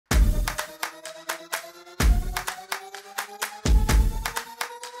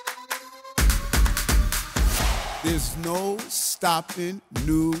There's no stopping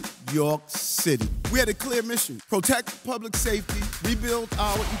New York City. We had a clear mission: protect public safety, rebuild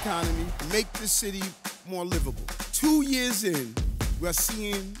our economy, make the city more livable. 2 years in, we're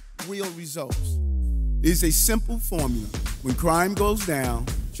seeing real results. It's a simple formula. When crime goes down,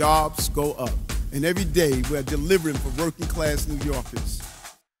 jobs go up. And every day, we're delivering for working class New Yorkers.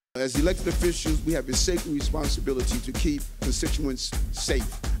 As elected officials, we have a sacred responsibility to keep constituents safe.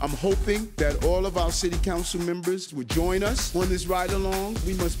 I'm hoping that all of our city council members will join us on this ride along.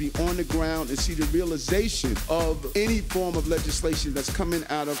 We must be on the ground and see the realization of any form of legislation that's coming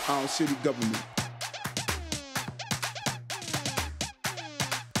out of our city government.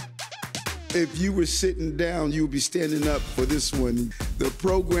 If you were sitting down, you would be standing up for this one. The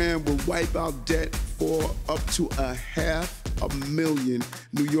program will wipe out debt for up to 500,000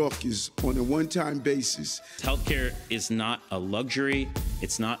 New Yorkers on a one-time basis. Healthcare is not a luxury,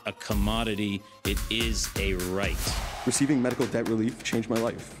 it's not a commodity, it is a right. Receiving medical debt relief changed my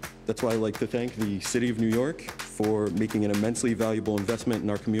life. That's why I'd like to thank the City of New York for making an immensely valuable investment in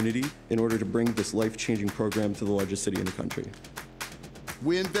our community in order to bring this life-changing program to the largest city in the country.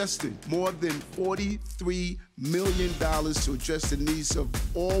 We invested more than $43 million to address the needs of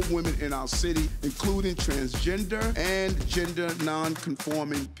all women in our city, including transgender and gender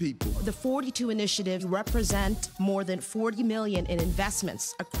non-conforming people. The 42 initiatives represent more than $40 million in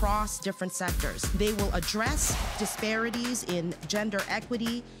investments across different sectors. They will address disparities in gender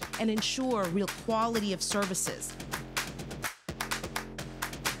equity and ensure real quality of services.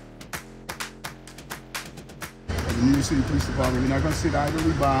 The New York City Police Department, we're not going to sit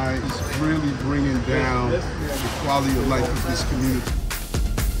idly by. It's really bringing down the quality of life of this community.